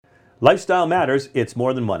Lifestyle matters. It's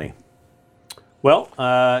more than money. Well,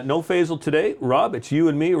 no Faisal today. Rob, it's you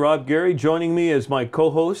and me, Rob Gary, joining me as my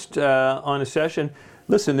co-host on a session.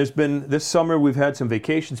 Listen, this summer we've had some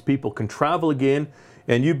vacations. People can travel again,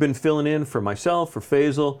 and you've been filling in for myself, for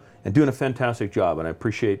Faisal, and doing a fantastic job. And I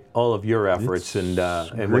appreciate all of your efforts and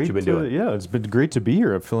what you've been doing. Yeah, it's been great to be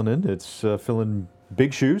here. I'm filling in. It's filling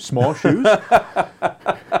big shoes, small shoes.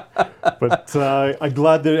 But I'm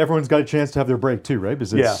glad that everyone's got a chance to have their break too, right?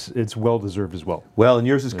 Because it's well-deserved as well. Well, and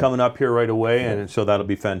yours is coming up here right away, and so that'll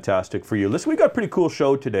be fantastic for you. Listen, we got a pretty cool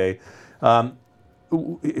show today.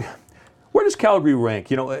 Where does Calgary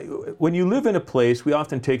rank? You know, when you live in a place, we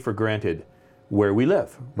often take for granted where we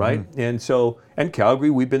live, right? Mm-hmm. And Calgary,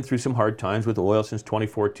 we've been through some hard times with oil since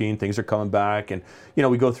 2014. Things are coming back, and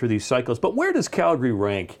we go through these cycles. But where does Calgary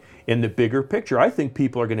rank in the bigger picture? I think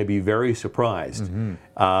people are going to be very surprised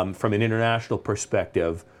from an international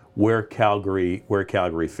perspective where Calgary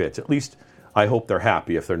fits. At least I hope they're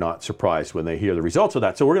happy if they're not surprised when they hear the results of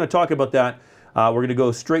that. So we're going to talk about that. We're going to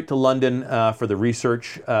go straight to London for the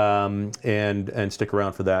research and stick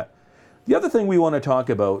around for that. The other thing we want to talk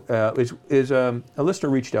about is a listener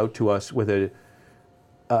reached out to us with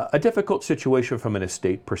a difficult situation from an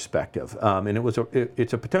estate perspective, and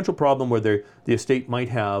it's a potential problem where the estate might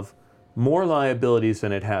have more liabilities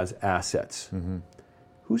than it has assets. Mm-hmm.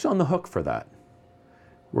 Who's on the hook for that?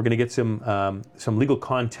 We're going to get some legal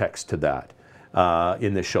context to that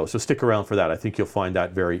in this show, so stick around for that. I think you'll find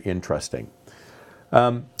that very interesting.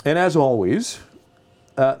 And as always,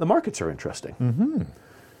 the markets are interesting. Mm-hmm.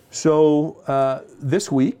 So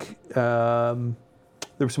this week, there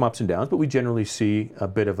were some ups and downs, but we generally see a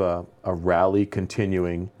bit of a rally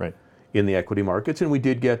continuing in the equity markets. And we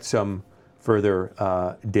did get some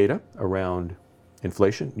further data around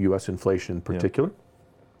inflation, U.S. inflation in particular.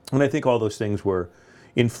 Yeah. And I think all those things were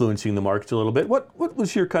influencing the markets a little bit. What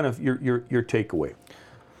was your kind of your takeaway?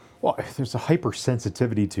 Well, there's a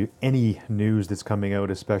hypersensitivity to any news that's coming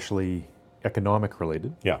out, especially economic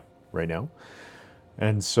related right now.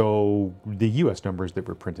 And so the U.S. numbers that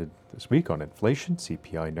were printed this week on inflation,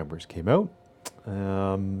 CPI numbers came out.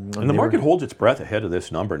 And the market holds its breath ahead of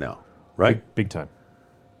this number now, right? Big time.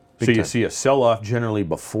 You see a sell-off generally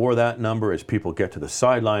before that number as people get to the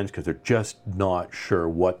sidelines because they're just not sure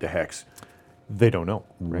what the heck's... They don't know.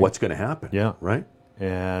 What's going to happen, right?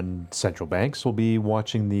 And central banks will be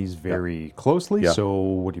watching these very closely. Yeah. So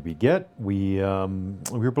what did we get? We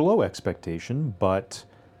were below expectation, but...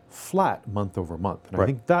 flat month over month. And I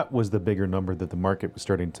think that was the bigger number that the market was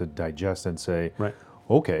starting to digest and say,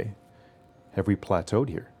 okay, have we plateaued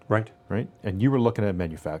here? Right. And you were looking at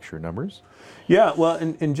manufacturer numbers. Yeah, well,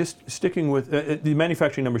 and just sticking with the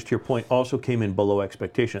manufacturing numbers, to your point, also came in below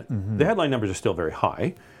expectation. Mm-hmm. The headline numbers are still very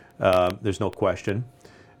high. There's no question.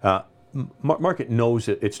 Market knows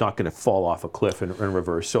that it's not going to fall off a cliff and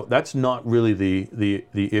reverse. So that's not really the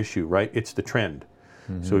issue, right? It's the trend.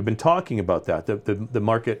 Mm-hmm. So we've been talking about that. The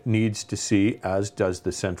market needs to see, as does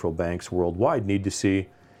the central banks worldwide, need to see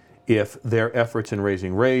if their efforts in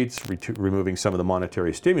raising rates, removing some of the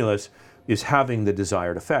monetary stimulus, is having the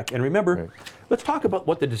desired effect. And remember, let's talk about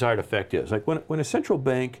what the desired effect is. Like when a central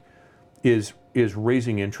bank is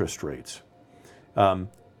raising interest rates, or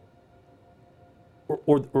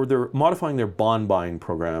they're modifying their bond buying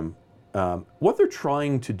program, what they're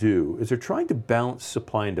trying to do is they're trying to balance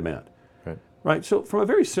supply and demand. Right, so from a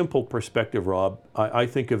very simple perspective, Rob, I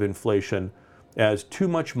think of inflation as too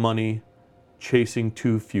much money chasing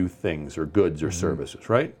too few things or goods or services,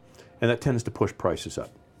 right? And that tends to push prices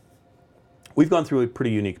up. We've gone through a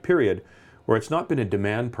pretty unique period where it's not been a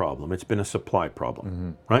demand problem, it's been a supply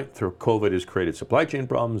problem, right? Through COVID has created supply chain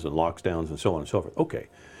problems and lockdowns and so on and so forth. Okay,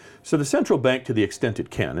 so the central bank, to the extent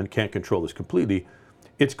it can, and can't control this completely,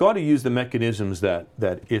 it's got to use the mechanisms that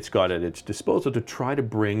it's got at its disposal to try to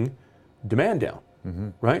bring demand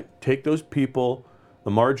down, right? Take those people,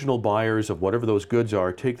 the marginal buyers of whatever those goods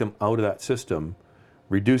are, take them out of that system,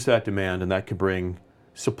 reduce that demand, and that can bring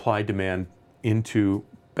supply-demand into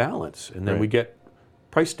balance. And then we get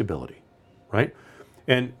price stability, right?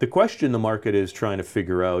 And the question the market is trying to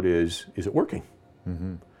figure out is it working?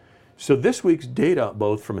 Mm-hmm. So this week's data,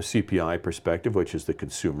 both from a CPI perspective, which is the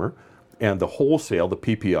consumer, and the wholesale, the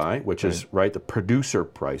PPI, which is the producer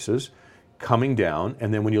prices, coming down,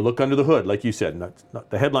 and then when you look under the hood, like you said,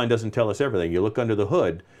 the headline doesn't tell us everything. You look under the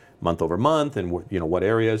hood, month over month, and what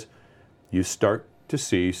areas, you start to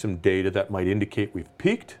see some data that might indicate we've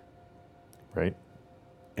peaked, and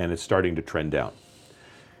it's starting to trend down.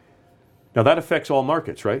 Now that affects all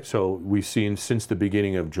markets, right? So we've seen since the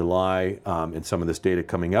beginning of July, and some of this data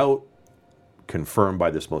coming out, confirmed by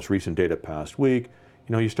this most recent data past week,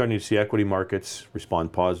 you're starting to see equity markets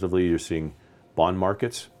respond positively. You're seeing bond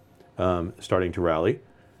markets starting to rally.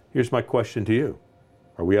 Here's my question to you.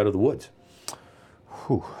 Are we out of the woods?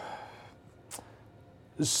 Whew.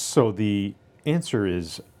 So the answer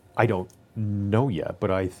is, I don't know yet,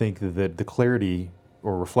 but I think that the clarity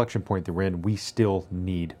or reflection point that we're in, we still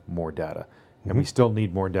need more data. And we still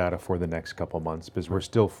need more data for the next couple of months because we're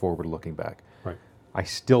still forward looking back. Right. I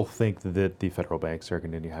still think that the federal banks are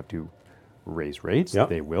going to have to raise rates. Yep.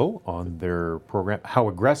 They will on their program. How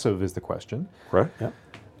aggressive is the question? Right. Yeah.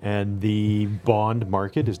 And the bond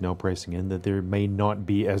market is now pricing in that there may not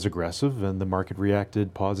be as aggressive, and the market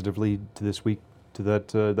reacted positively to this week to that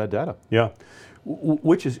data. Yeah,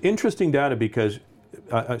 which is interesting data because,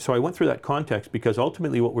 so I went through that context because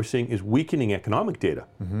ultimately what we're seeing is weakening economic data,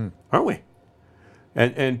 aren't we?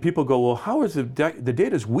 And people go, well, how is the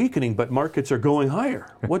data is weakening, but markets are going higher?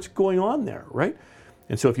 What's going on there, right?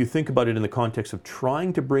 And so if you think about it in the context of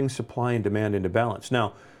trying to bring supply and demand into balance.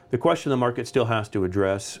 Now, the question the market still has to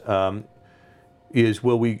address is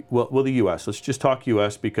will the U.S., let's just talk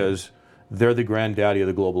U.S. because they're the granddaddy of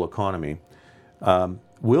the global economy.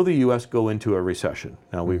 Will the U.S. go into a recession?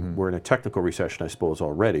 Now, we're in a technical recession, I suppose,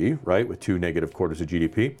 already, right, with 2 negative quarters of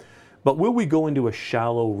GDP. But will we go into a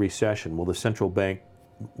shallow recession? Will the central bank,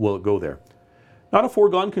 will it go there? Not a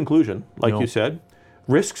foregone conclusion, like you said.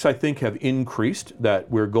 Risks, I think, have increased that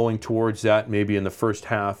we're going towards that maybe in the first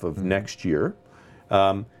half of next year.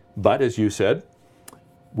 But as you said,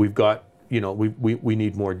 we've got, we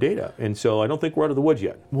need more data. And so I don't think we're out of the woods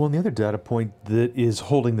yet. Well, and the other data point that is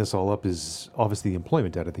holding this all up is obviously the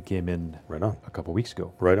employment data that came in a couple of weeks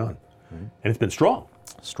ago. Right on. And it's been strong.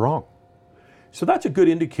 Strong. So that's a good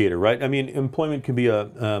indicator, right? I mean, employment can be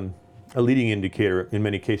a leading indicator in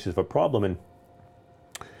many cases of a problem. And,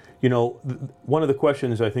 one of the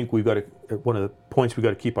questions I think one of the points we've got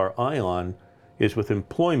to keep our eye on is with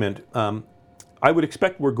employment. I would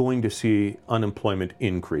expect we're going to see unemployment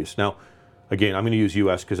increase. Now, again, I'm going to use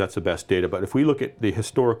U.S. because that's the best data, but if we look at the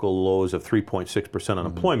historical lows of 3.6%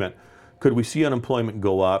 unemployment, could we see unemployment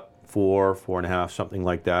go up 4.5, something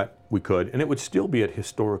like that? We could, and it would still be at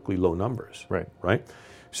historically low numbers. Right?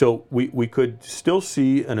 So we could still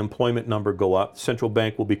see an employment number go up. Central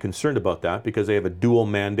bank will be concerned about that because they have a dual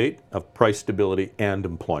mandate of price stability and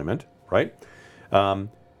employment, right?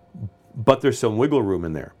 But there's some wiggle room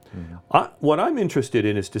in there. What I'm interested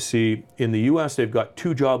in is to see in the U.S. they've got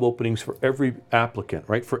 2 job openings for every applicant,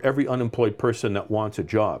 right? For every unemployed person that wants a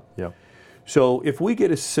job. Yeah. So if we get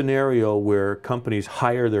a scenario where companies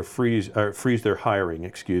freeze their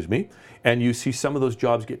hiring, and you see some of those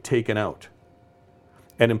jobs get taken out,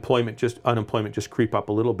 and unemployment just creep up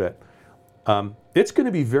a little bit, it's going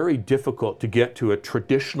to be very difficult to get to a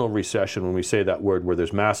traditional recession when we say that word, where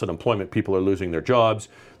there's mass unemployment, people are losing their jobs,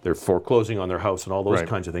 they're foreclosing on their house and all those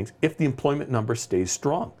kinds of things, if the employment number stays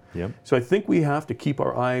strong. Yep. So I think we have to keep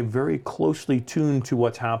our eye very closely tuned to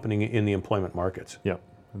what's happening in the employment markets. Yeah,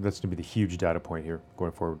 that's going to be the huge data point here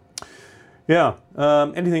going forward. Yeah.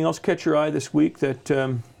 Anything else catch your eye this week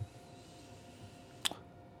that...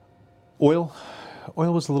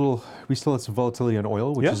 Oil was a little, we still had some volatility on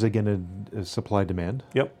oil, which is again a supply demand.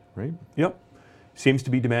 Yep. Right? Yep. Seems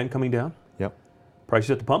to be demand coming down. Yep.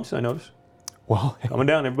 Prices at the pumps, I noticed. Well, coming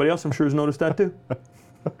down. Everybody else, I'm sure, has noticed that too. I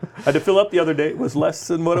had to fill up the other day. It was less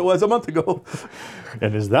than what it was a month ago.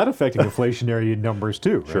 And is that affecting inflationary numbers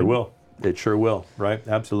too? Right? Sure will. It sure will, right?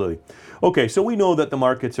 Absolutely. Okay, so we know that the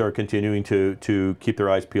markets are continuing to keep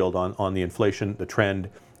their eyes peeled on the inflation, the trend,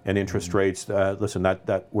 and interest rates. Listen,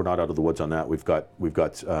 that we're not out of the woods on that. We've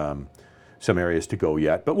got some areas to go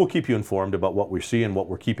yet, but we'll keep you informed about what we see and what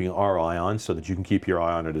we're keeping our eye on, so that you can keep your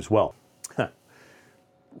eye on it as well.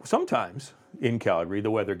 Sometimes in Calgary the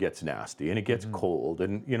weather gets nasty and it gets cold,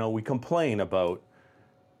 and we complain about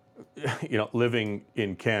living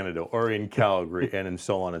in Canada or in Calgary and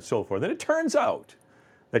so on and so forth. And it turns out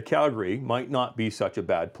that Calgary might not be such a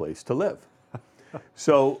bad place to live.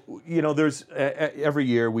 So, there's every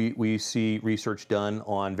year we see research done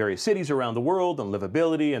on various cities around the world on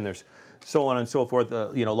livability, and there's so on and so forth,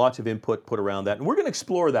 lots of input put around that. And we're going to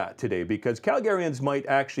explore that today because Calgarians might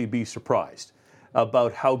actually be surprised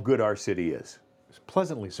about how good our city is.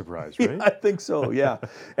 Pleasantly surprised, right? Yeah, I think so, yeah.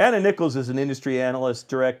 Anna Nichols is an industry analyst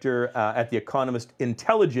director at the Economist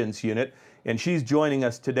Intelligence Unit, and she's joining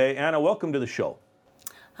us today. Anna, welcome to the show.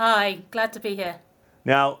 Hi, glad to be here.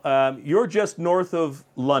 Now, you're just north of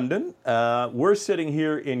London. We're sitting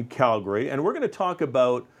here in Calgary, and we're going to talk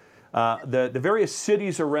about the various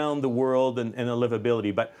cities around the world and the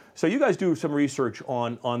livability. But so you guys do some research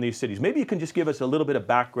on these cities. Maybe you can just give us a little bit of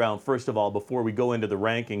background, first of all, before we go into the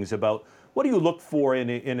rankings, about what do you look for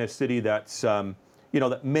in a city that's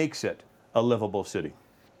that makes it a livable city?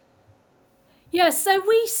 Yes, so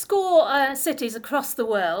we score cities across the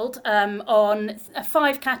world on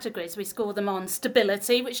 5 categories. We score them on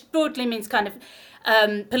stability, which broadly means kind of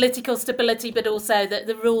political stability, but also that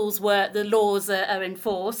the laws are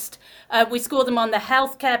enforced. We score them on the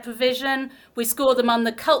healthcare provision. We score them on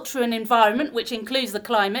the culture and environment, which includes the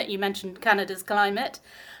climate. You mentioned Canada's climate.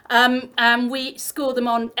 And we score them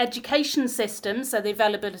on education systems, so the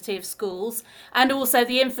availability of schools, and also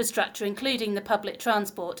the infrastructure, including the public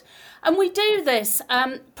transport. And we do this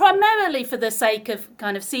primarily for the sake of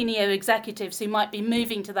kind of senior executives who might be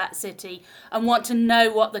moving to that city and want to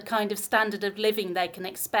know what the kind of standard of living they can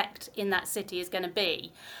expect in that city is going to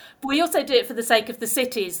be. But we also do it for the sake of the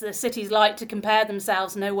cities. The cities like to compare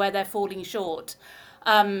themselves, know where they're falling short.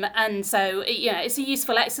 And so, it's a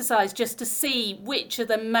useful exercise just to see which are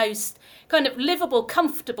the most kind of livable,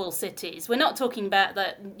 comfortable cities. We're not talking about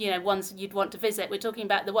the, ones you'd want to visit. We're talking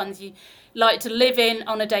about the ones you like to live in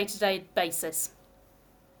on a day-to-day basis.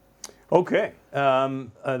 Okay,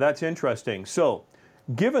 that's interesting. So,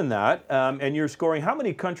 given that, and you're scoring, how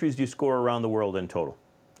many countries do you score around the world in total?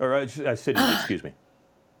 Or cities, excuse me.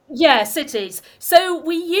 Yeah, cities. So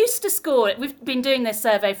we used to score it. We've been doing this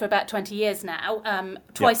survey for about 20 years now.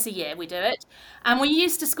 Twice a year we do it. And we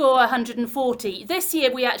used to score 140. This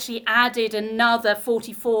year we actually added another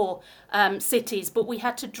 44 cities, but we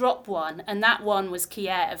had to drop one. And that one was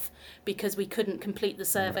Kiev, because we couldn't complete the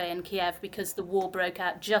survey in Kiev because the war broke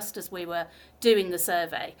out just as we were doing the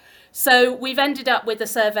survey. So we've ended up with a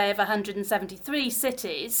survey of 173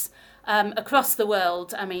 cities across the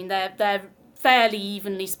world. I mean, they're fairly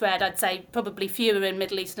evenly spread. I'd say probably fewer in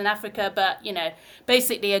Middle East and Africa, but,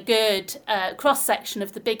 basically a good cross-section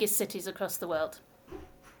of the biggest cities across the world.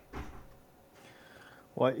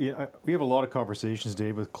 Well, we have a lot of conversations,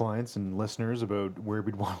 Dave, with clients and listeners about where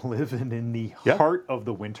we'd want to live in the heart of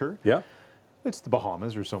the winter. Yeah. It's the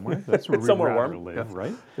Bahamas or somewhere. That's where we'd rather live,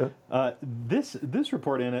 right? Yeah. This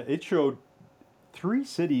report, Anna, it showed 3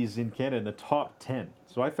 cities in Canada in the top 10.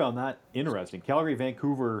 So I found that interesting. Calgary,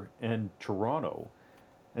 Vancouver, and Toronto.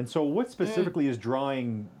 And so what specifically is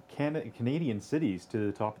drawing Canadian cities to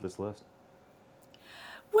the top of this list?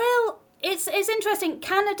 Well, it's interesting.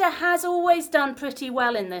 Canada has always done pretty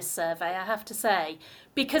well in this survey, I have to say,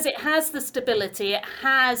 because it has the stability, it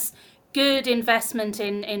has good investment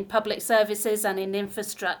in public services and in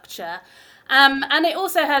infrastructure. And it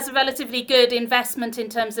also has a relatively good investment in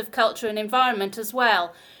terms of culture and environment as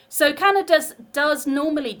well. So Canada does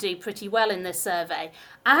normally do pretty well in this survey.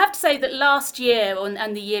 I have to say that last year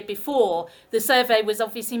and the year before, the survey was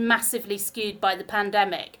obviously massively skewed by the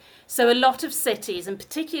pandemic. So a lot of cities, and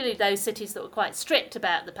particularly those cities that were quite strict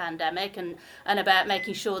about the pandemic and about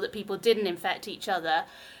making sure that people didn't infect each other,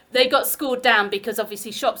 they got scored down because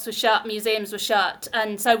obviously shops were shut, museums were shut,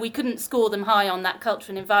 and so we couldn't score them high on that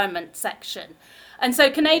culture and environment section. And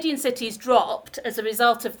so Canadian cities dropped as a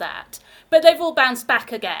result of that. But they've all bounced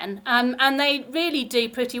back again, and they really do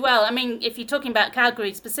pretty well. I mean, if you're talking about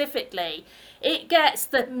Calgary specifically, it gets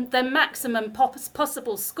the maximum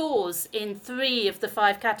possible scores in 3 of the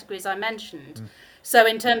 5 categories I mentioned. So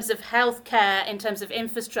in terms of healthcare, in terms of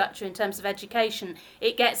infrastructure, in terms of education,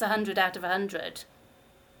 it gets 100 out of 100.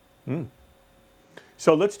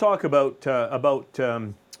 So let's talk about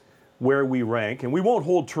where we rank, and we won't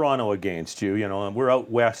hold Toronto against you. We're out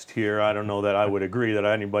west here. I don't know that I would agree that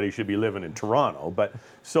anybody should be living in Toronto, but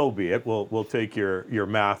so be it. We'll take your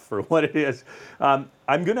math for what it is. I'm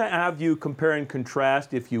going to have you compare and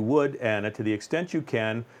contrast, if you would, Anna, to the extent you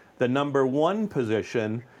can, the number 1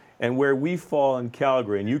 position and where we fall in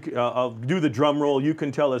Calgary. And I'll do the drum roll. You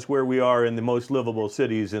can tell us where we are in the most livable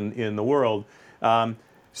cities in the world.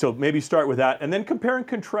 So maybe start with that, and then compare and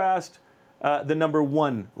contrast the number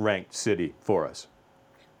 1 ranked city for us.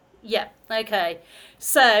 Yeah, okay.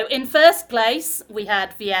 So in first place, we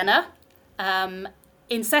had Vienna.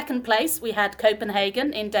 In second place, we had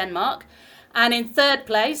Copenhagen in Denmark. And in third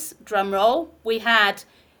place, drum roll, we had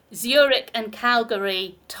Zurich and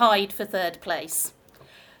Calgary tied for third place.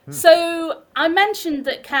 So I mentioned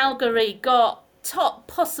that Calgary got top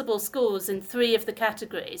possible scores in 3 of the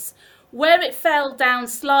categories. Where it fell down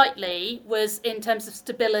slightly was in terms of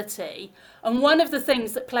stability. And one of the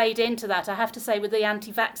things that played into that, I have to say, were the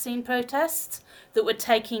anti-vaccine protests that were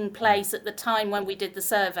taking place at the time when we did the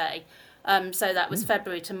survey. So that was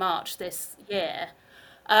February to March this year.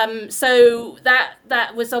 So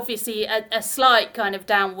that was obviously a slight kind of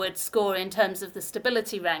downward score in terms of the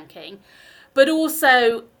stability ranking. But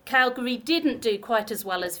also, Calgary didn't do quite as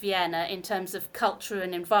well as Vienna in terms of culture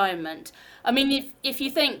and environment. I mean, if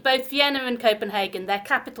you think both Vienna and Copenhagen, they're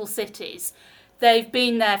capital cities, They've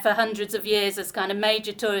been there for hundreds of years as kind of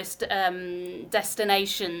major tourist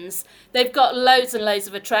destinations. They've got loads and loads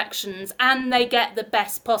of attractions, and they get the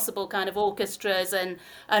best possible kind of orchestras and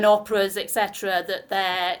operas, etc.,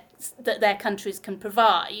 that their countries can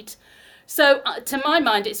provide. So to my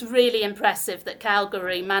mind, it's really impressive that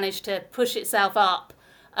Calgary managed to push itself up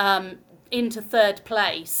into third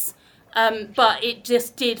place. But it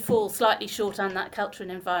just did fall slightly short on that culture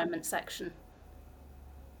and environment section.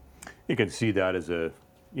 You can see that as a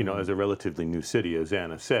relatively new city, as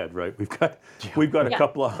Anna said, right? We've got a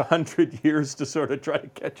couple of 100 years to sort of try to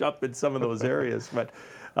catch up in some of those areas, but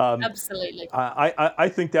absolutely. I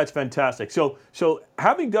think that's fantastic. So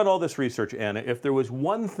having done all this research, Anna, if there was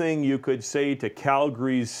one thing you could say to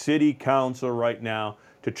Calgary's City Council right now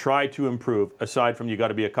to try to improve, aside from you got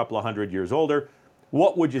to be a couple of 100 years older,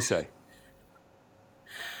 what would you say?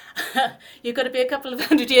 You've got to be a couple of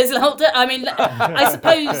 100 years older. I mean, I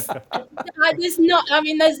suppose there's not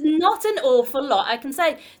an awful lot I can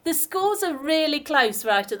say. The scores are really close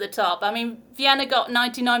right at the top. I mean, Vienna got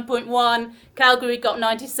 99.1, Calgary got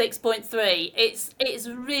 96.3. It's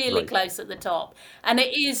really close at the top. And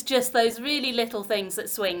it is just those really little things that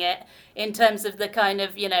swing it in terms of the kind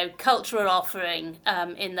of, cultural offering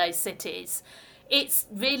in those cities. It's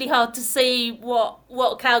really hard to see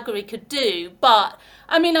what Calgary could do, but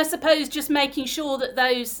I mean, I suppose just making sure that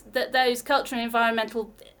those cultural and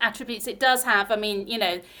environmental attributes it does have. I mean,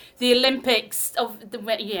 the Olympics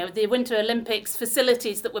the Winter Olympics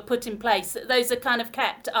facilities that were put in place, those are kind of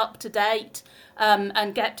kept up to date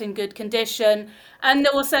and kept in good condition, and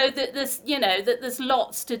also that there's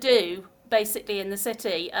lots to do basically in the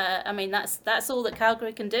city. I mean, that's all that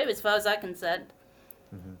Calgary can do as far as I'm concerned.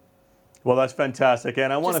 Mm-hmm. Well, that's fantastic,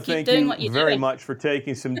 and I want to thank you very much for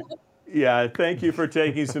taking some. Thank you for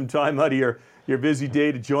taking some time out of your busy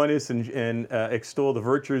day to join us and extol the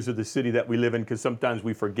virtues of the city that we live in, because sometimes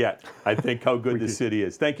we forget, I think, how good this city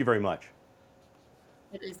is. Thank you very much.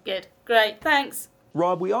 It is good. Great. Thanks.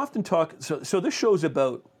 Rob, we often talk, so this show's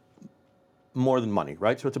about more than money,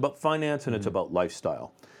 right? So it's about finance and it's about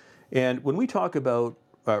lifestyle. And when we talk about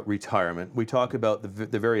retirement, we talk about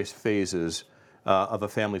the various phases of a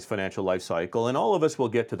family's financial life cycle, and all of us will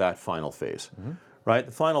get to that final phase, right?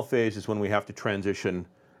 The final phase is when we have to transition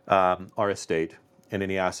our estate and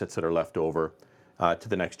any assets that are left over to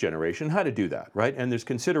the next generation. How to do that, right? And there's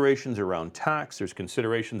considerations around tax, there's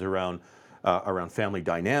considerations around family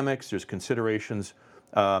dynamics, there's considerations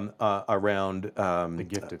around the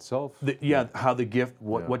gift itself. How the gift,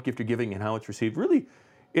 what gift you're giving and how it's received. Really,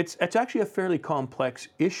 it's actually a fairly complex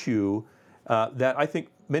issue that I think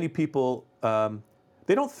many people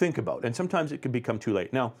they don't think about, and sometimes it can become too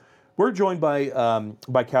late. Now, we're joined by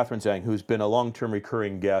Catherine Zhang, who's been a long-term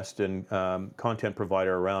recurring guest and content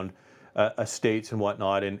provider around estates and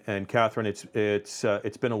whatnot. And Catherine, it's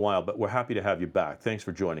been a while, but we're happy to have you back. Thanks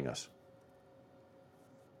for joining us.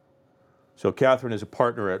 So Catherine is a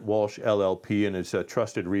partner at Walsh LLP and is a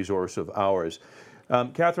trusted resource of ours.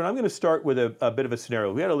 Catherine, I'm going to start with a bit of a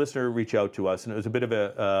scenario. We had a listener reach out to us, and it was a bit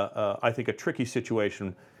of I think, a tricky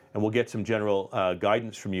situation, and we'll get some general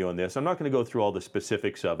guidance from you on this. I'm not going to go through all the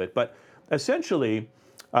specifics of it, but essentially,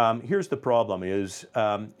 here's the problem: is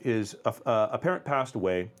a parent passed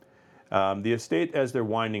away. The estate, as they're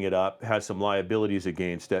winding it up, has some liabilities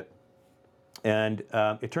against it, and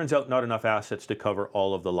it turns out not enough assets to cover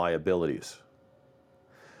all of the liabilities.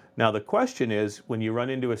 Now, the question is, when you run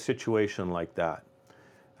into a situation like that,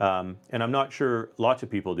 and I'm not sure lots of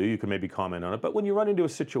people do, you can maybe comment on it, but when you run into a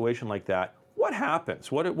situation like that, what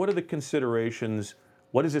happens? What are the considerations?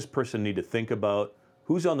 What does this person need to think about?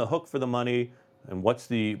 Who's on the hook for the money? And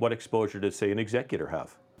what exposure does, say, an executor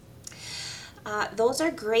have? Those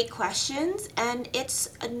are great questions, and it's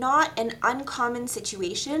not an uncommon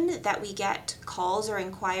situation that we get calls or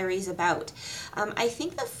inquiries about. I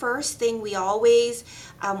think the first thing we always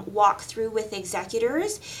walk through with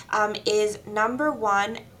executors is, number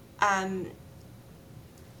one,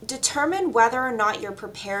 determine whether or not you're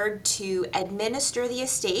prepared to administer the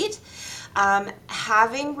estate,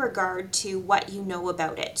 having regard to what you know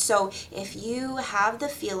about it. So if you have the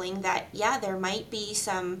feeling that, there might be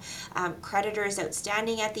some creditors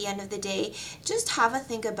outstanding at the end of the day, just have a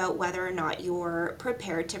think about whether or not you're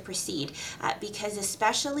prepared to proceed. Because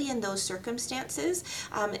especially in those circumstances,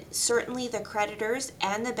 certainly the creditors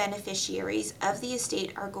and the beneficiaries of the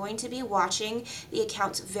estate are going to be watching the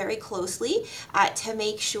accounts very closely to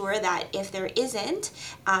make sure that if there isn't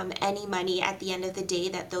any money at the end of the day,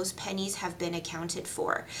 that those pennies have been accounted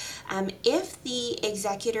for. If the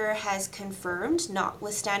executor has confirmed,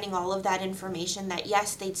 notwithstanding all of that information, that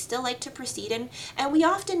yes, they'd still like to proceed, and we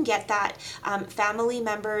often get that family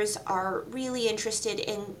members are really interested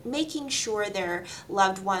in making sure their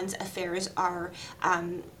loved ones' affairs are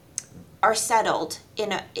settled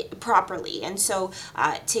properly, and so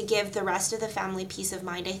to give the rest of the family peace of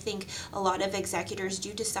mind, I think a lot of executors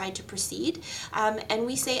do decide to proceed, and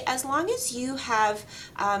we say as long as you have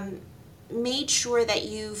made sure that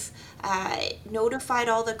you've notified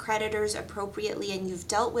all the creditors appropriately and you've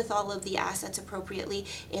dealt with all of the assets appropriately,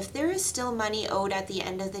 if there is still money owed at the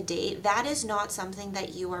end of the day, that is not something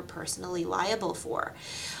that you are personally liable for.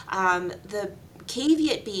 The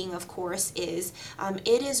caveat being, of course, is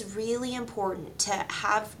it is really important to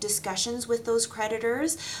have discussions with those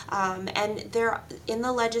creditors, and there in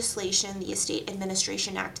the legislation, the Estate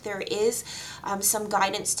Administration Act, there is some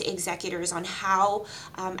guidance to executors on how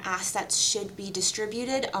assets should be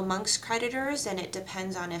distributed amongst creditors, and it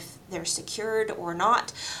depends on if they're secured or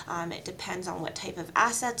not. It depends on what type of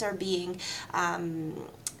assets are being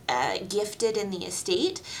gifted in the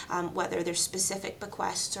estate, whether they're specific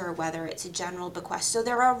bequests or whether it's a general bequest. So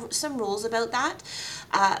there are some rules about that,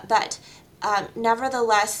 but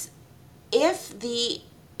nevertheless, if the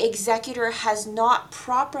executor has not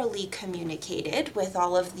properly communicated with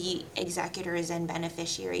all of the executors and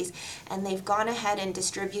beneficiaries, and they've gone ahead and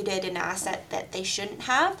distributed an asset that they shouldn't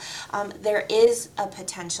have, there is a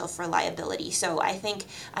potential for liability. So I think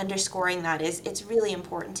underscoring that is it's really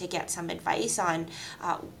important to get some advice on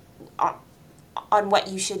what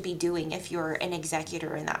you should be doing if you're an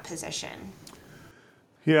executor in that position.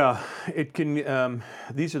 Yeah, it can.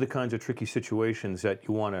 These are the kinds of tricky situations that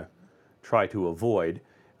you want to try to avoid.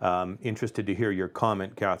 Interested to hear your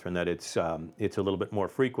comment, Catherine, that it's a little bit more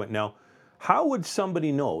frequent. Now, how would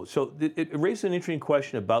somebody know? So it raises an interesting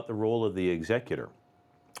question about the role of the executor,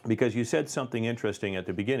 because you said something interesting at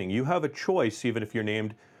the beginning. You have a choice, even if you're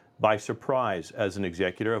named by surprise as an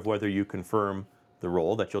executor, of whether you confirm the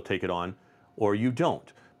role, that you'll take it on, or you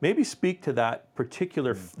don't. Maybe speak to that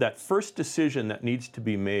particular, that first decision that needs to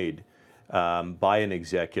be made by an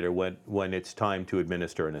executor when it's time to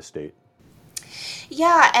administer an estate.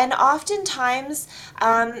 Yeah, and oftentimes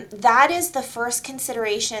that is the first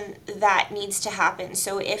consideration that needs to happen.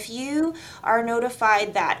 So if you are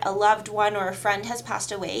notified that a loved one or a friend has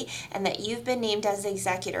passed away and that you've been named as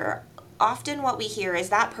executor, often what we hear is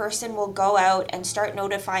that person will go out and start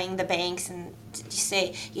notifying the banks and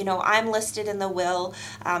say, I'm listed in the will,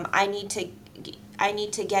 I need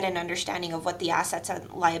to get an understanding of what the assets and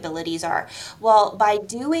liabilities are. Well, by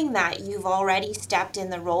doing that, you've already stepped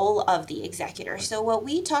in the role of the executor. So what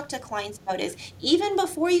we talk to clients about is, even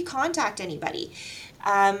before you contact anybody,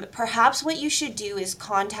 perhaps what you should do is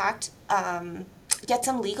get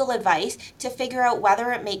some legal advice to figure out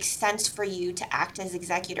whether it makes sense for you to act as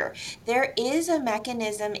executor. There is a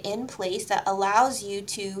mechanism in place that allows you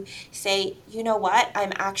to say, you know what,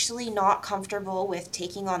 I'm actually not comfortable with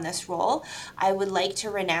taking on this role. I would like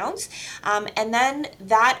to renounce. And then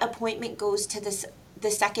that appointment goes to the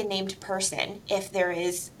second named person, if there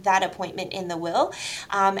is that appointment in the will.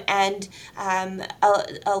 And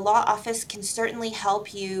a law office can certainly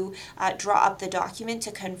help you draw up the document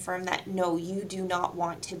to confirm that, no, you do not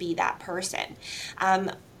want to be that person.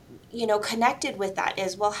 Connected with that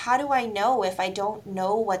is, well, how do I know if I don't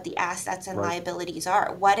know what the assets and liabilities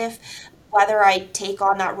are? What if whether I take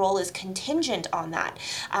on that role is contingent on that?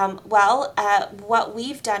 What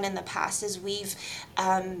we've done in the past is we've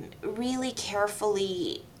really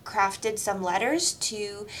carefully crafted some letters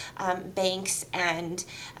to banks and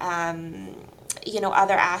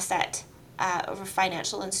other asset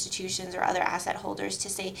financial institutions or other asset holders to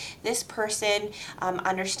say, this person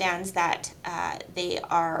understands that they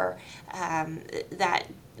are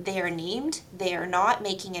named, they are not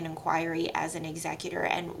making an inquiry as an executor,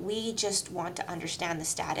 and we just want to understand the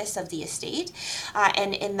status of the estate.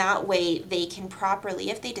 And in that way, they can properly,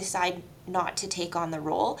 if they decide not to take on the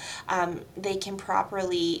role, they can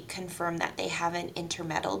properly confirm that they haven't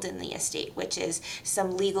intermeddled in the estate, which is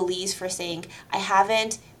some legalese for saying, I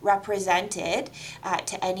haven't represented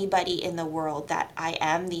to anybody in the world that I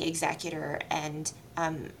am the executor and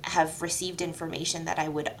have received information that I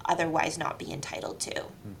would otherwise not be entitled to.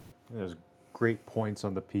 There's great points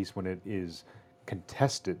on the piece when it is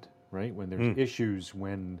contested, right? When there's issues,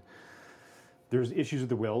 with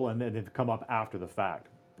the will and they've come up after the fact.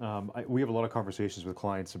 We have a lot of conversations with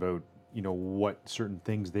clients about, what certain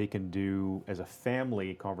things they can do as a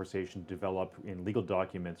family conversation develop in legal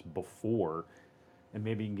documents before, and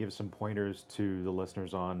maybe you can give some pointers to the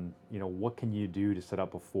listeners on, what can you do to set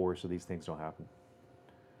up before so these things don't happen.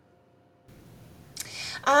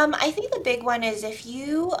 I think the big one is if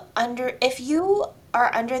you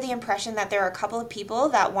are under the impression that there are a couple of people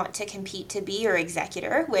that want to compete to be your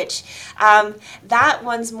executor, which that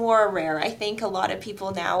one's more rare. I think a lot of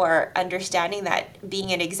people now are understanding that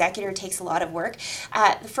being an executor takes a lot of work.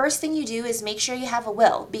 The first thing you do is make sure you have a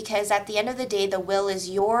will, because at the end of the day, the will is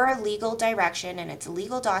your legal direction, and it's a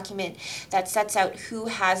legal document that sets out who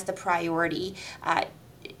has the priority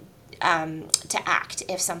to act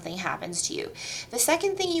if something happens to you. The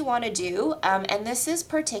second thing you want to do, and this is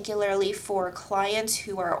particularly for clients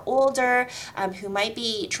who are older, who might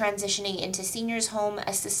be transitioning into seniors home,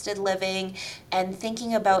 assisted living, and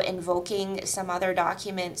thinking about invoking some other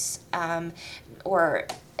documents or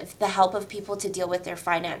the help of people to deal with their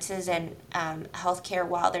finances and healthcare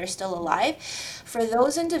while they're still alive. For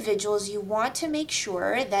those individuals, you want to make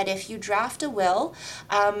sure that if you draft a will,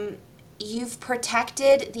 you've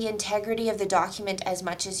protected the integrity of the document as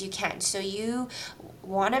much as you can. So you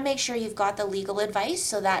want to make sure you've got the legal advice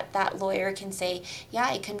so that that lawyer can say, yeah,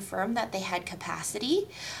 I confirm that they had capacity.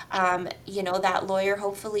 That lawyer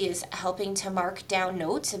hopefully is helping to mark down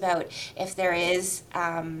notes about if there is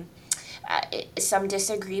some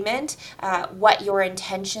disagreement, what your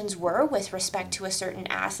intentions were with respect to a certain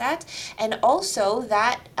asset, and also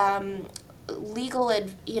that legal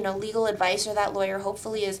advice or that lawyer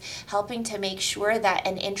hopefully is helping to make sure that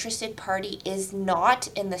an interested party is not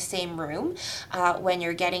in the same room when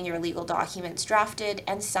you're getting your legal documents drafted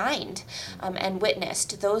and signed and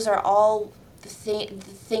witnessed. Those are all the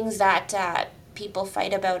things that people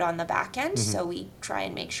fight about on the back end. Mm-hmm. So we try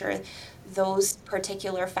and make sure those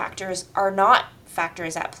particular factors are not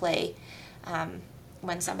factors at play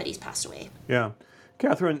when somebody's passed away. Yeah.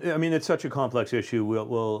 Catherine, I mean, it's such a complex issue.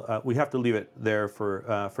 We have to leave it there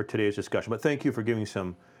for today's discussion. But thank you for giving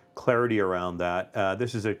some clarity around that.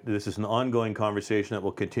 This is an ongoing conversation that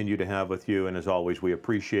we'll continue to have with you. And as always, we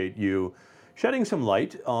appreciate you shedding some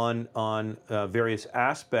light on various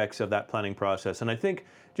aspects of that planning process. And I think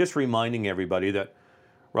just reminding everybody that,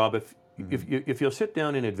 Rob, if you'll sit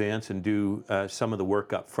down in advance and do some of the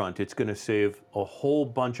work up front, it's going to save a whole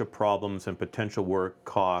bunch of problems and potential work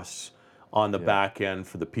costs on the back end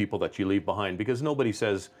for the people that you leave behind, because nobody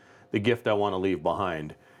says the gift I want to leave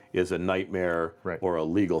behind is a nightmare or a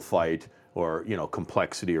legal fight or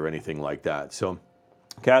complexity or anything like that. So,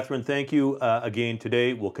 Catherine, thank you again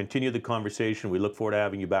today. We'll continue the conversation. We look forward to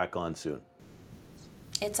having you back on soon.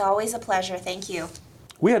 It's always a pleasure. Thank you.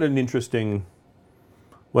 We had an interesting,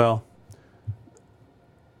 lots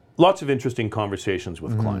of interesting conversations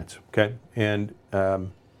with clients, okay? And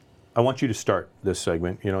I want you to start this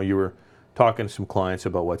segment. You were talking to some clients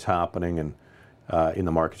about what's happening and in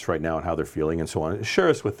the markets right now and how they're feeling and so on. Share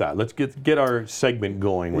us with that. Let's get our segment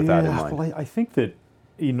going with that in mind. Well, I think that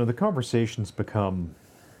the conversations become,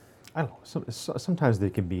 I don't know, sometimes they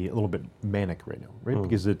can be a little bit manic right now, right?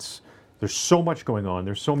 Because there's so much going on.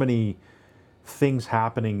 There's so many things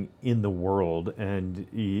happening in the world, and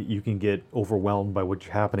you can get overwhelmed by what's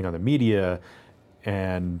happening on the media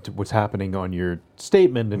and what's happening on your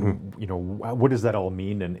statement, and what does that all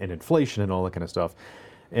mean, and inflation and all that kind of stuff.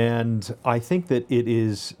 And I think that it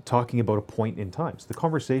is talking about a point in time. So the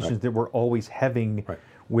conversations that we're always having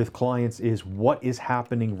with clients is what is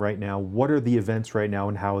happening right now, what are the events right now,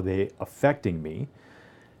 and how are they affecting me?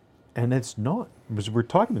 And it's not, because we're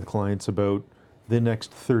talking with clients about the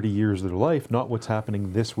next 30 years of their life, not what's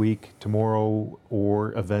happening this week, tomorrow,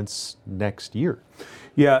 or events next year.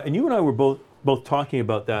 Yeah, and you and I were both talking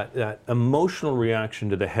about that emotional reaction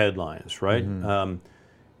to the headlines, right?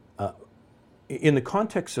 In the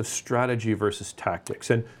context of strategy versus tactics.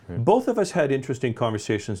 And both of us had interesting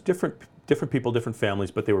conversations, different people, different families,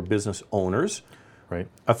 but they were business owners,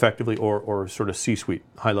 effectively, or sort of C-suite,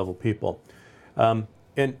 high-level people.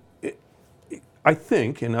 I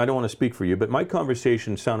think, and I don't want to speak for you, but my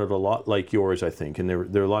conversation sounded a lot like yours, I think, and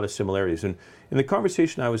there are a lot of similarities. And in the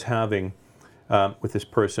conversation I was having with this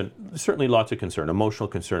person, certainly lots of concern, emotional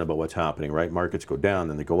concern about what's happening, right? Markets go down,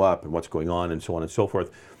 then they go up, and what's going on, and so on and so forth.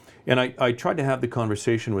 And I tried to have the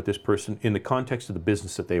conversation with this person in the context of the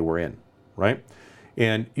business that they were in, right?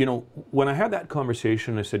 And, when I had that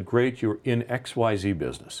conversation, I said, great, you're in XYZ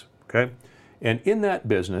business, okay? And in that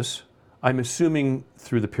business, I'm assuming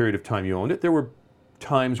through the period of time you owned it, there were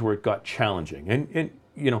times where it got challenging. And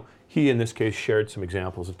he, in this case, shared some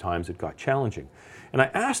examples of times it got challenging. And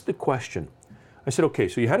I asked the question, I said, okay,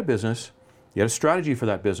 so you had a business, you had a strategy for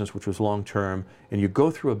that business, which was long-term, and you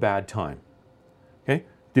go through a bad time, okay?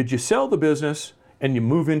 Did you sell the business and you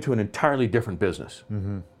move into an entirely different business?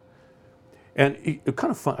 And it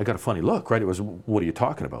kind of fun, I got a funny look, right? It was, what are you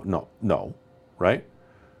talking about? No, right?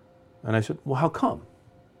 And I said, well, how come?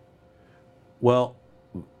 Well,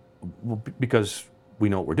 because we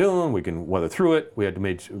know what we're doing, we can weather through it. We had to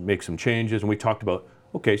make some changes, and we talked about,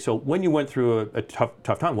 okay, so when you went through a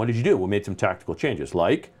tough time, what did you do? We made some tactical changes,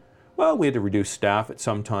 like, well, we had to reduce staff at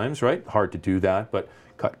some times, right? Hard to do that, but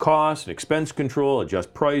cut costs and expense control,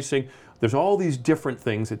 adjust pricing. There's all these different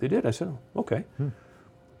things that they did. I said, oh, okay.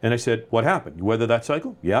 And I said, what happened? You weathered that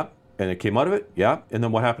cycle? Yeah. And it came out of it? Yeah. And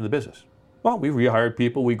then what happened to the business? Well, we rehired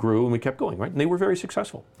people, we grew, and we kept going, right? And they were very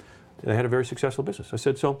successful. They had a very successful business. I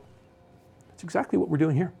said, so that's exactly what we're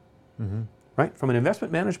doing here, right? From an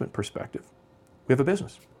investment management perspective, we have a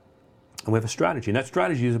business and we have a strategy, and that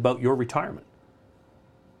strategy is about your retirement.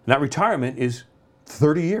 And that retirement is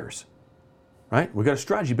 30 years, right? We've got a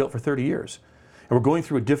strategy built for 30 years. And we're going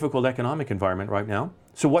through a difficult economic environment right now.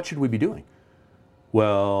 So what should we be doing?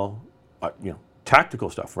 Well, tactical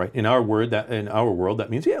stuff, right? In our world, that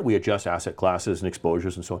means, we adjust asset classes and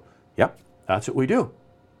exposures and so on. Yep, that's what we do.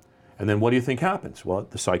 And then what do you think happens? Well,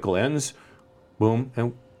 the cycle ends, boom,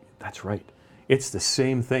 and that's right. It's the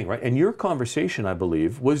same thing, right? And your conversation, I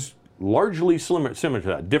believe, was largely similar to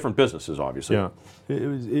that. Different businesses, obviously. Yeah.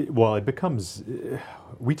 It becomes,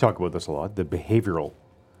 we talk about this a lot, the behavioral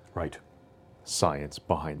science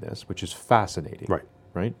behind this, which is fascinating.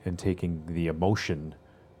 Right? And taking the emotion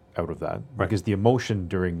out of that. Because the emotion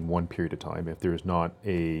during one period of time, if there's not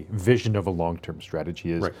a vision of a long-term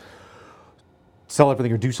strategy, is sell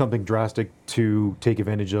everything or do something drastic to take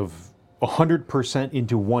advantage of 100%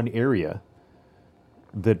 into one area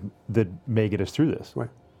that may get us through this. Right.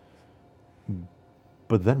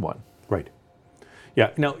 But then what? Right.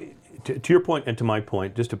 Yeah. Now, to your point and to my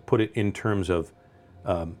point, just to put it in terms of,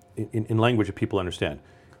 in language that people understand,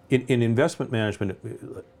 in investment management,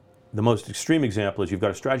 the most extreme example is you've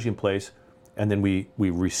got a strategy in place, and then we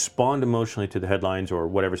respond emotionally to the headlines or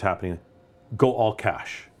whatever's happening. Go all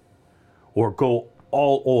cash, or go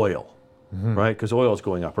all oil, right? Because oil is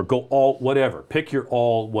going up, or go all whatever. Pick your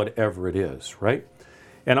all whatever it is, right?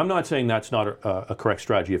 And I'm not saying that's not a correct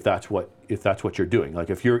strategy if that's what you're doing. Like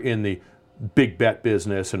if you're in the big bet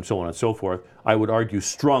business and so on and so forth, I would argue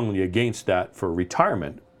strongly against that for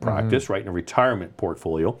retirement practice, right? In a retirement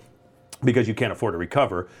portfolio, because you can't afford to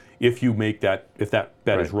recover if that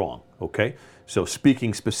bet is wrong. Okay, so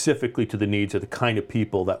speaking specifically to the needs of the kind of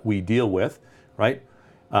people that we deal with, right?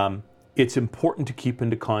 It's important to keep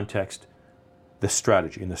into context the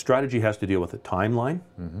strategy, and the strategy has to deal with the timeline,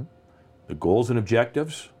 the goals and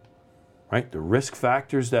objectives, right? The risk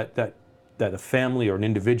factors that a family or an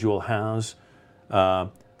individual has,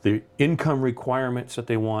 the income requirements that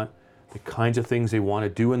they want, the kinds of things they want to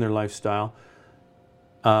do in their lifestyle,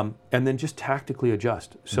 and then just tactically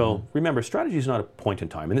adjust. So remember, strategy is not a point in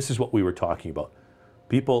time, and this is what we were talking about.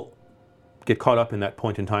 People get caught up in that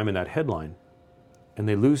point in time in that headline, and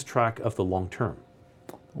they lose track of the long term.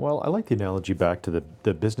 Well, I like the analogy back to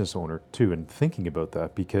the business owner too, and thinking about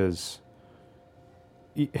that, because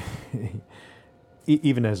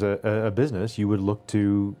even as a business, you would look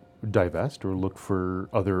to divest or look for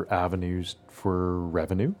other avenues for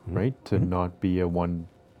revenue, right? To not be a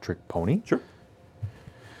one-trick pony. Sure.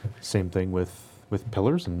 Same thing with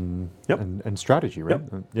pillars and strategy, right?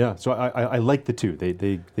 Yeah. So I like the two.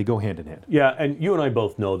 They go hand in hand. Yeah, and you and I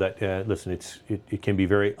both know that. Listen, it can be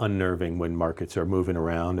very unnerving when markets are moving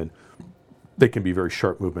around, and they can be very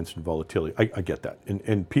sharp movements and volatility. I get that,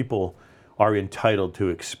 and people are entitled to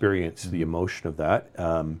experience the emotion of that.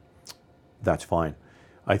 That's fine.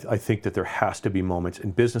 I think that there has to be moments,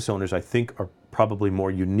 and business owners, I think, are probably more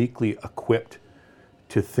uniquely equipped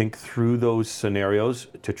to think through those scenarios,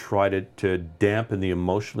 to try to dampen the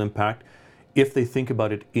emotional impact if they think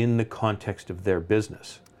about it in the context of their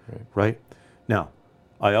business, right? Now,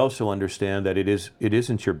 I also understand that it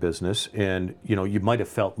isn't your business, and you might have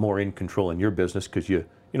felt more in control in your business because you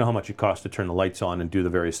know how much it costs to turn the lights on and do the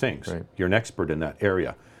various things. Right. You're an expert in that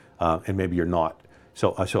area, and maybe you're not.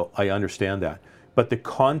 So I understand that. But the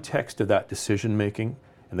context of that decision making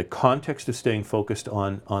and the context of staying focused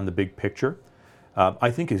on the big picture,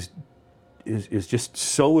 I think is just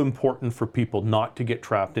so important for people not to get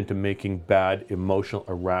trapped into making bad, emotional,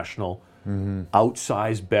 irrational,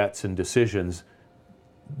 outsized bets and decisions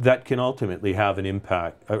that can ultimately have an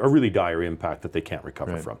impact, a really dire impact that they can't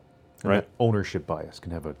recover from. Right. And that ownership bias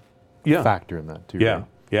can have a factor in that too. Yeah.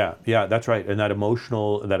 Right? Yeah, that's right. And that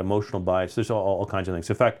emotional bias, there's all kinds of things.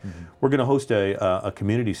 In fact, we're going to host a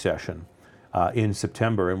community session in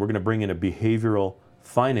September, and we're going to bring in a behavioral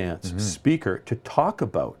finance speaker to talk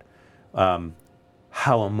about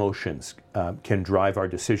how emotions can drive our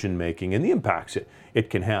decision making and the impacts it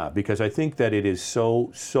can have. Because I think that it is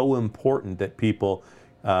so important that people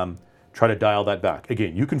try to dial that back.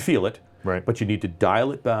 Again, you can feel it, Right. But you need to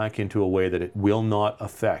dial it back into a way that it will not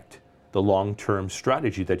affect the long-term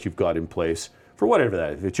strategy that you've got in place for whatever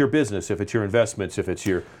that is. If it's your business, if it's your investments, if it's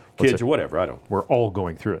your kids or whatever, I don't. We're all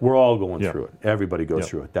going through it. We're all going through it. Everybody goes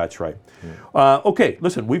through it. That's right. Okay,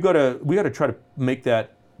 listen, we got to try to make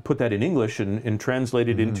that, put that in English and translate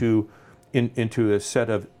it into a set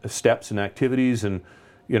of steps and activities and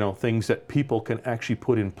things that people can actually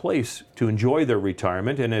put in place to enjoy their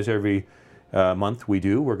retirement. And as every month we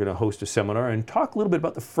do, we're going to host a seminar and talk a little bit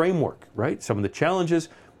about the framework, right? Some of the challenges,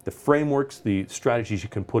 the frameworks, the strategies you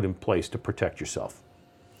can put in place to protect yourself.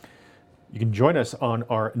 You can join us on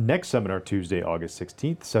our next seminar Tuesday, August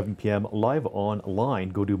 16th, 7 p.m. live online.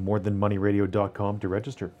 Go to morethanmoneyradio.com to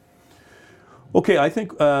register. Okay, I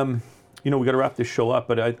think we got to wrap this show up,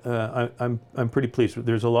 but I'm pretty pleased.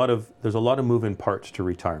 There's a lot of moving parts to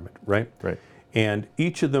retirement, right? Right. And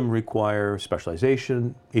each of them require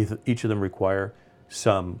specialization. Each of them require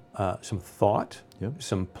some thought,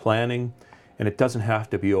 some planning, and it doesn't have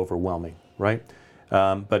to be overwhelming, right?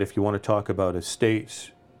 But if you want to talk about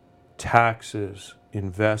estates, taxes,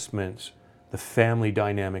 investments, the family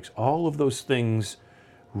dynamics, all of those things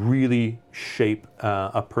really shape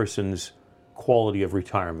a person's quality of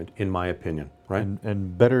retirement, in my opinion, right?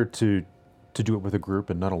 And better to do it with a group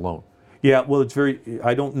and not alone. Yeah, well,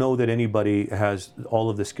 I don't know that anybody has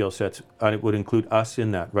all of the skill sets, and it would include us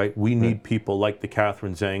in that, right? We need people like the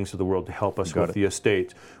Catherine Zangs of the world to help us with the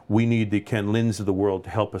estates. We need the Ken Linds of the world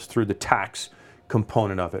to help us through the tax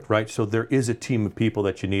component of it, right? So there is a team of people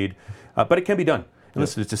that you need, but it can be done. And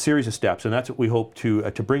listen, it's a series of steps, and that's what we hope to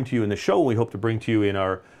bring to you in the show. We hope to bring to you in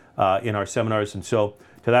our seminars, and so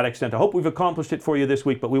to that extent, I hope we've accomplished it for you this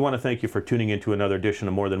week. But we want to thank you for tuning into another edition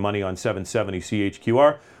of More Than Money on 770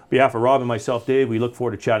 CHQR. On behalf of Rob and myself, Dave, we look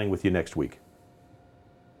forward to chatting with you next week.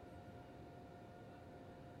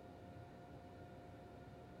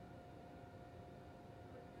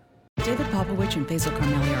 David Popowich and Faisal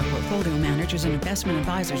Karmali are portfolio managers and investment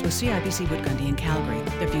advisors with CIBC Wood Gundy in Calgary.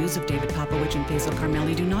 The views of David Popowich and Faisal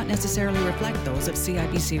Karmali do not necessarily reflect those of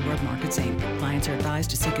CIBC World Markets Inc. Clients are advised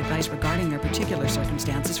to seek advice regarding their particular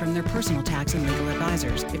circumstances from their personal tax and legal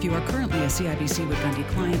advisors. If you are currently a CIBC Wood Gundy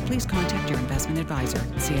client, please contact your investment advisor.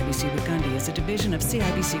 CIBC Wood Gundy is a division of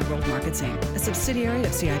CIBC World Markets Inc., a subsidiary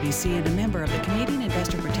of CIBC and a member of the Canadian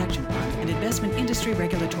Investor Protection Fund, an investment industry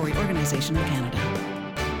regulatory organization of Canada.